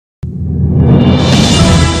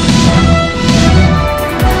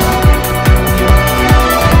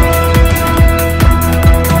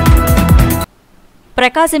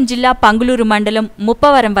ప్రకాశం జిల్లా పంగులూరు మండలం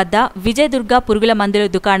ముప్పవరం వద్ద విజయదుర్గ పురుగుల మందుల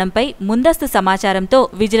దుకాణంపై ముందస్తు సమాచారంతో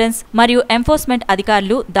విజిలెన్స్ మరియు ఎన్ఫోర్స్మెంట్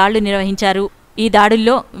అధికారులు దాడులు నిర్వహించారు. ఈ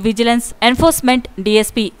దాడుల్లో vigilance, enforcement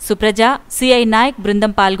DSP Supraja, CI Naik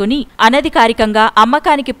బృందం పాల్గొని అనధికారికంగా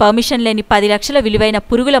అమ్మకానికి పర్మిషన్ లేని 10 లక్షల విలువైన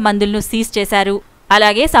పురుగుల మందులను సీజ్ చేశారు.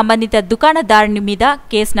 అలాగే సంబంధిత దుకాణదారుని మీద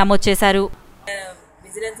కేసు నమోదు చేశారు.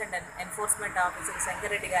 Vigilance and enforcement officer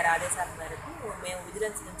Shankar Reddy గారి ఆదేశాల మేరకు మేము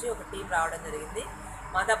విజిలెన్స్ నుంచి ఒక టీం రావడం జరిగింది.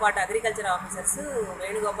 మాతో పాటు అగ్రికల్చర్ ఆఫీసర్స్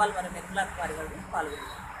వేణుగోపాల్ మరియు నిర్మలా కుమారి గారు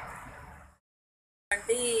పాల్గొన్నారు.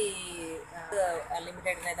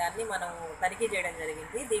 లిమిటెడ్ అనే దాన్ని మనం తనిఖీ చేయడం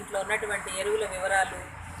జరిగింది. దీంట్లో ఉన్నటువంటి ఎరువుల వివరాలు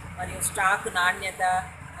మరియు స్టాక్ నాణ్యత,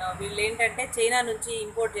 వీళ్ళు ఏంటంటే చైనా నుంచి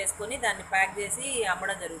ఇంపోర్ట్ చేసుకొని దాన్ని ప్యాక్ చేసి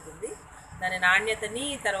అమ్మడం జరుగుతుంది. దాని నాణ్యతని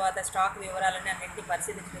తర్వాత స్టాక్ వివరాలని అన్నింటినీ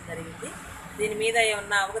పరిశీలించడం జరిగింది. దీని మీద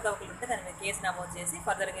ఏమన్నా అవకతవకలు ఉంటే దాని మీద కేసు నమోదు చేసి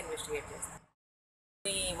ఫర్దర్గా ఇన్వెస్టిగేట్ చేస్తాం.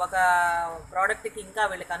 ఒక ప్రోడక్ట్కి ఇంకా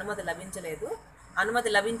వీళ్ళకి అనుమతి లభించలేదు. అనుమతి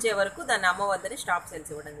లభించే వరకు దాన్ని అమ్మవద్దని స్టాప్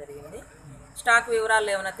సేల్స్ ఇవ్వడం జరిగింది. స్టాక్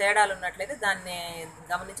వివరాల్లో ఏమైనా తేడాలు ఉన్నట్లయితే దాన్ని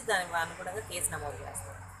గమనించి దానికి అనుగుణంగా కేసు నమోదు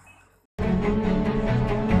చేస్తాం.